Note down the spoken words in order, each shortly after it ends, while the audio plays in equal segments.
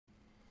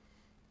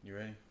You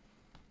ready?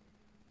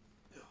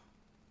 Yeah.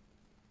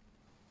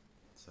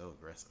 So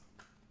aggressive.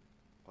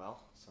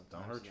 Well, sometimes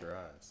don't hurt your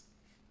eyes.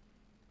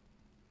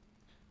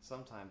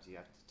 Sometimes you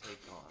have to take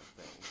on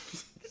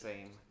things,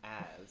 same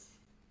as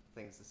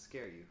things that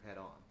scare you head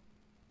on.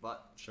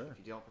 But sure,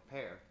 if you don't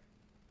prepare,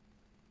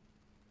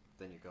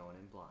 then you're going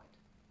in blind.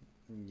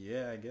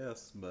 Yeah, I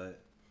guess,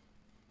 but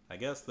I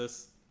guess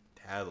this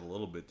has a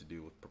little bit to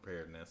do with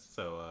preparedness.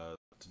 So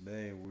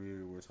today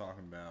we were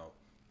talking about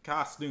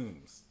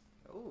costumes.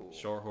 Ooh.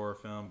 Short horror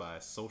film by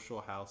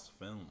Social House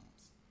Films.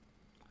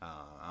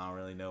 I don't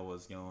really know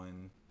what's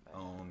going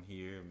on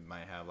here. It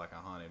might have like a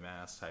haunted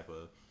mask type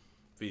of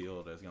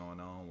feel that's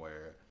going on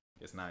where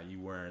it's not you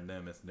wearing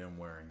them, it's them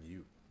wearing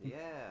you. Yeah.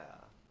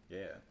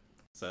 Yeah.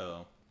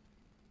 So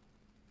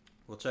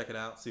we'll check it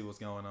out, see what's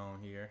going on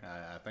here.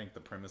 I think the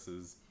premise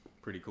is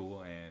pretty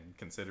cool, and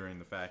considering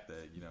the fact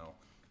that, you know,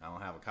 I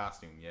don't have a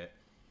costume yet,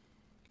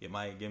 it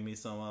might give me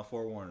some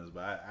forewarnings,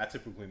 but I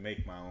typically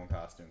make my own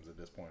costumes at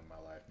this point in my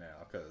life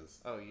now, because...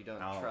 Oh, you don't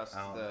trust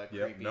the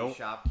creepy nope.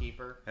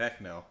 shopkeeper? Heck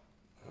no.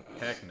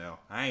 Heck no.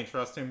 I ain't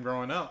trust him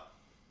growing up,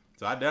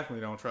 so I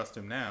definitely don't trust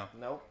him now.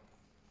 Nope.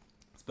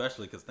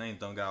 Especially because things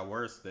done got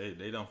worse.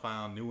 They done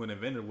found new and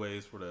inventive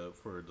ways for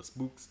the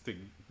spooks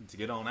to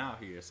get on out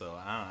here, so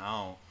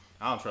I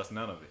don't trust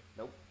none of it.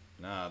 Nope.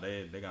 Nah,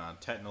 they got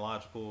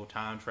technological,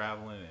 time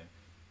traveling, and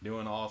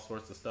doing all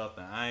sorts of stuff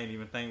that I ain't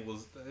even think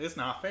was... It's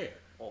not fair.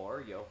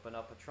 Or you open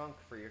up a trunk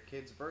for your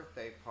kid's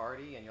birthday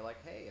party and you're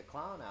like, hey, a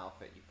clown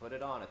outfit. You put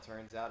it on. It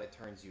turns out it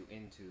turns you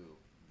into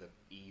the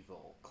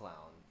evil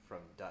clown from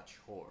Dutch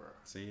horror.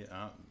 See,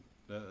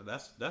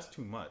 that's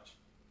too much.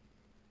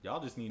 Y'all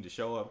just need to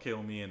show up,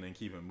 kill me, and then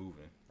keep it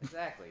moving.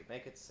 Exactly.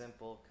 Make it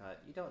simple.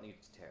 Cut. You don't need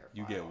to terrify.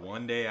 You get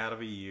one day out of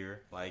a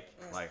year, like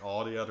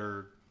all the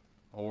other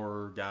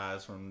horror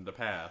guys from the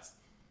past.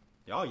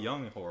 Y'all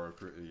young horror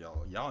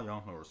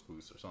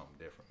spooks are something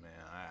different, man.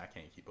 I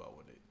can't keep up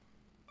with it.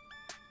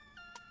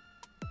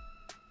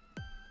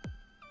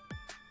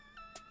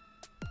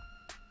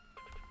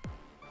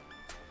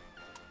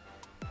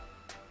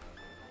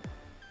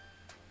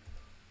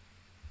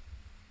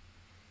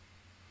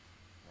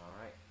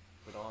 Alright,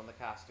 put on the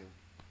costume.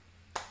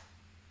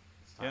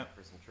 It's time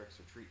for some tricks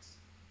or treats.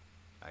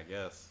 I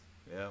guess.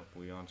 Yep,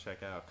 we gonna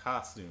check out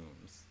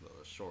Costumes, the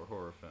short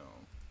horror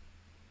film.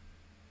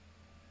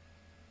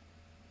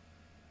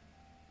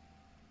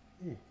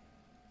 Ooh.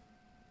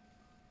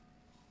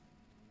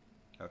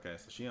 Okay,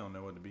 so she don't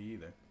know what to be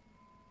either.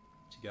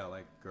 She got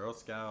like Girl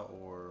Scout,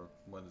 or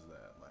what is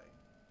that like?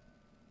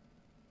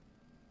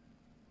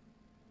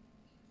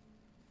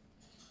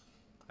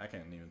 I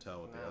can't even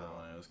tell what the other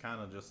one is. It was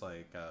kind of just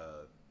like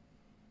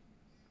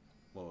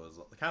what was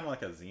it? Kind of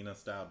like a Xena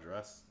style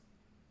dress,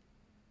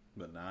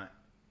 but not.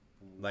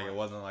 Like it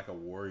wasn't like a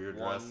warrior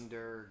dress.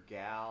 Wonder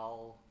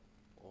Gal,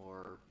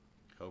 or...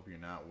 Hope you're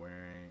not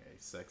wearing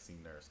a sexy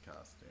nurse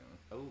costume.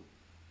 Oh.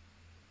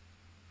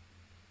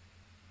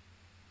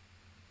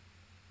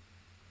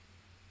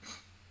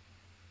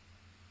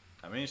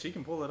 I mean, she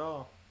can pull it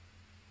off.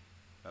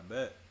 I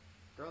bet.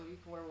 Girl, you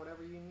can wear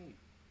whatever you need.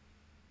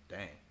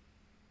 Dang.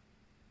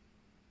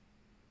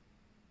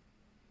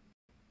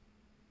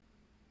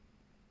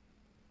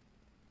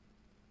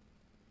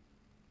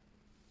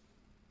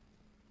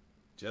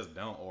 Just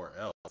don't, or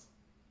else.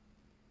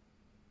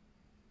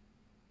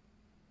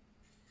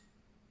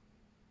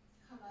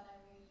 How about I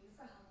wear you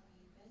for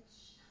Halloween,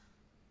 bitch?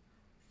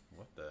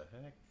 What the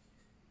heck?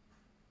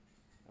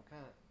 What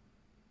kind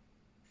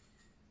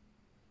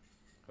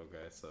of...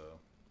 Okay, so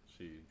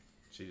she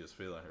just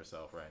feeling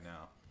herself right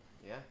now.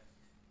 Yeah.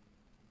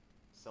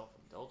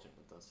 Self-indulgent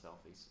with those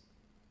selfies.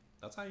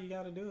 That's how you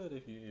gotta do it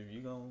if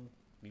you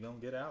gonna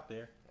get out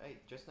there. Hey,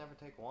 just never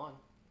take one.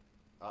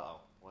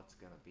 Uh-oh, what's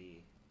gonna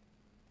be?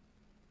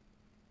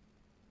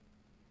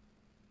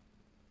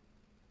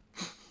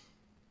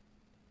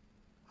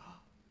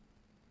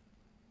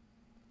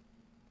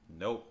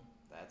 Nope.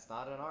 That's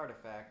not an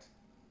artifact.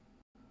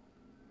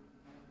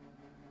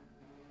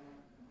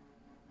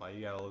 Why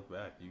you gotta look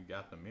back? You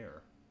got the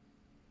mirror.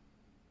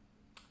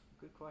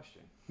 Good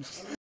question.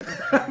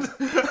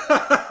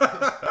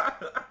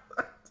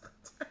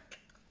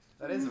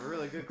 That is a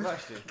really good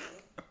question.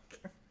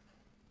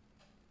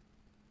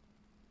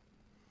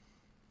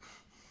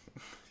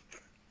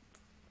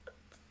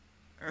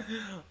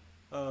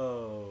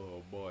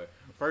 Oh boy.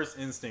 First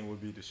instinct would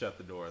be to shut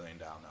the door, then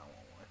dial 911.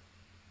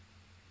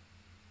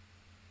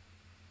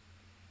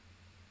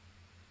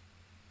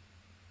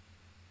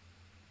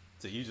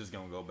 So you just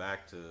gonna go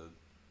back to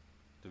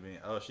being...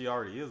 Oh, she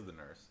already is the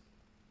nurse.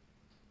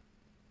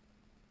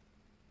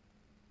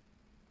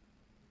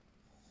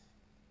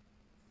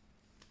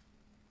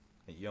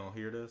 And you don't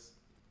hear this?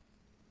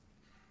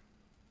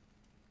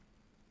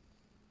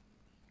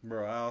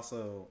 Bro,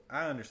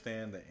 I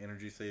understand that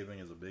energy saving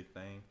is a big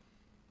thing,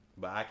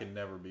 but I can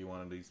never be one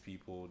of these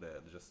people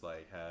that just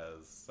like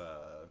has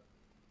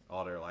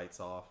all their lights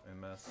off and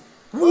mess.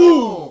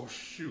 Whoa!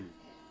 Shoot.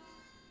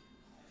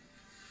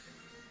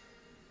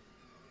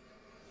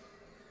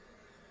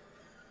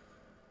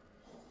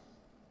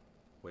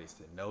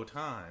 Wasted no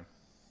time.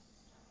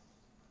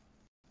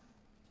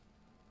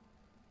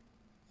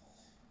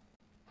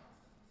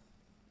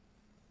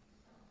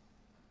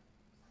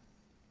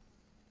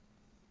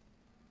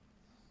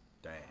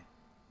 Dang.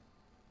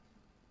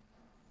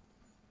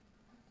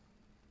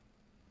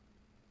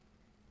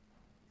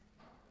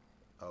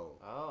 Oh.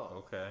 Oh.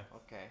 Okay.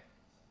 Okay.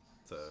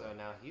 So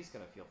now he's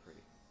gonna feel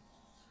pretty.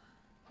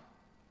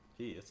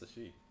 it's a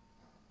she.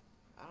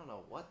 I don't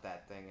know what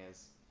that thing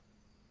is.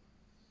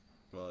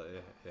 Well,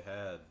 it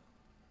has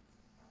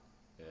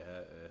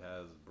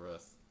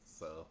breasts,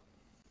 so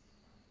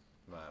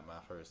my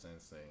first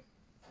instinct.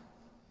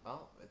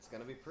 Well, it's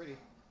gonna be pretty.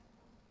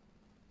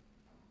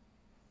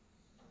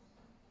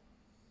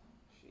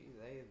 She,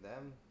 they,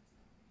 them.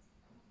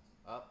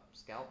 Up,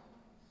 scalp.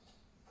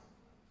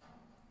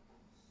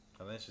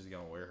 I think she's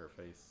gonna wear her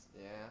face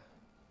Yeah.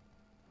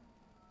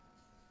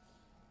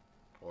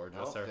 or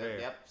just her Nope, hair.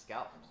 Yep,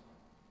 scalp.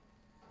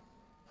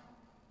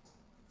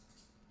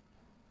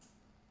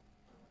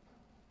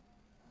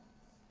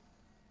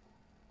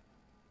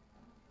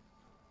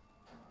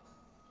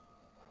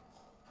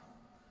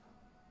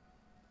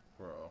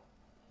 Bro,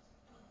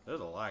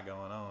 there's a lot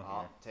going on I'll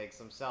here. take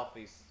some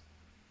selfies.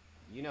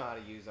 You know how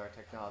to use our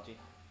technology.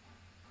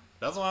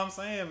 That's what I'm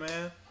saying,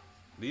 man.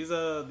 These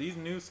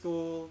new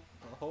school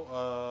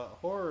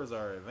horrors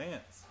are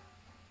advanced.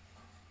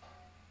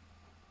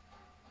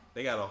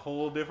 They got a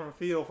whole different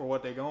feel for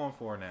what they're going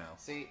for now.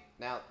 See,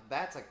 now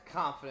that's a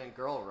confident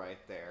girl right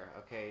there,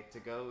 okay? To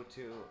go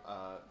to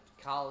a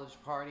college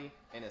party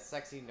in a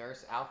sexy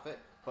nurse outfit,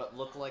 but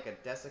look like a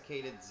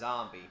desiccated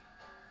zombie.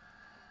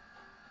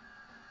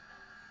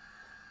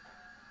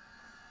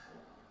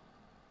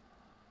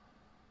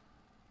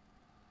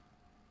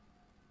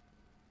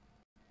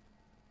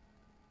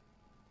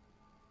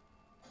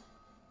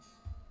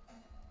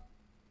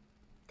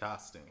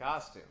 Costume.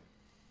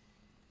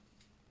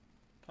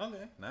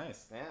 Okay,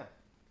 nice. Yeah.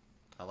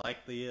 I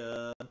like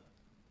the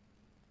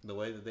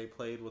way that they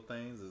played with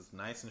things. It's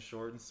nice and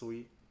short and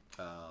sweet.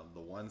 The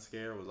one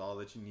scare was all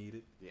that you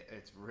needed. Yeah,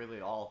 it's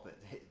really all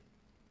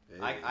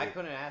that. I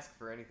couldn't ask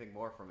for anything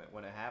more from it.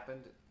 When it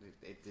happened,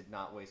 it did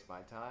not waste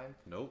my time.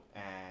 Nope.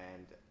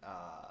 And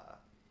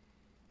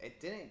it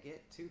didn't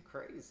get too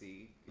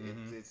crazy.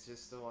 It's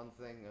just the one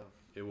thing of...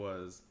 It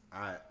was,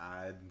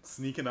 I'm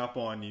sneaking up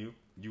on you.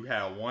 You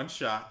had one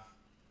shot.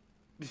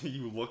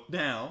 You looked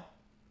down.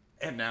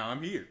 And now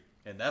I'm here.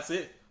 And that's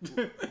it.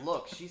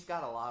 Look, she's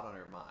got a lot on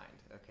her mind.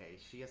 Okay,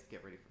 she has to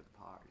get ready for the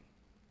party.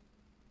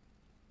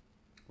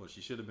 What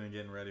she should have been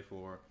getting ready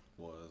for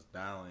was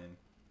dialing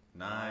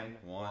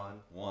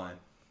 911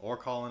 or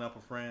calling up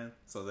a friend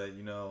so that,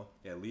 you know,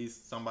 at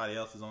least somebody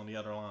else is on the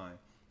other line.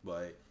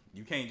 But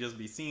you can't just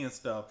be seeing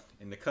stuff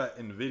in the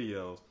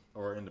videos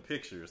or in the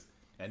pictures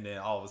and then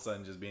all of a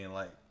sudden just being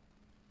like,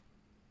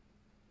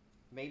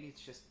 maybe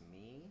it's just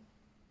me?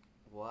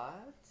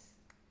 What?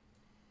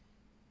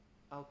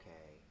 Okay.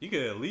 you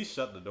could at least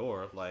shut the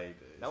door. Like,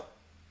 nope.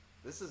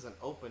 This is an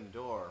open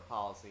door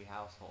policy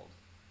household.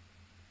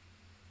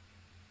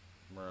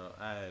 Bro,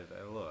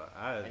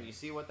 and you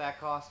see what that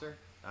cost her?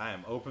 I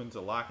am open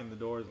to locking the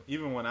doors.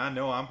 Even when I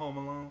know I'm home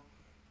alone,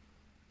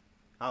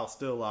 I'll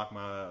still lock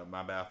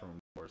my bathroom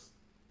doors.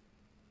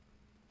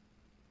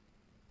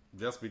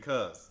 Just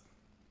because.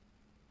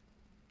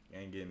 You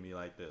ain't getting me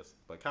like this.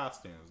 But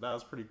costumes, that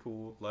was pretty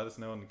cool. Let us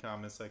know in the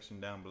comment section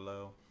down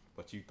below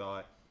what you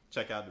thought.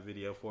 Check out the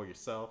video for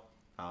yourself.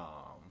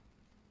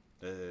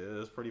 It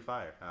was pretty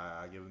fire.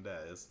 I give them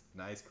that. It's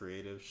nice,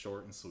 creative,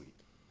 short, and sweet.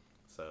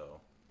 So,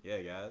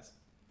 yeah, guys.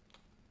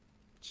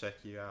 Check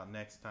you out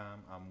next time.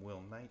 I'm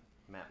Will Knight.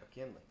 Matt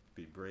McKinley.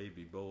 Be brave,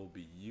 be bold,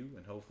 be you,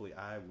 and hopefully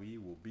we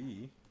will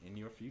be in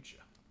your future.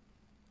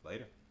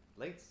 Later.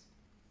 Lates.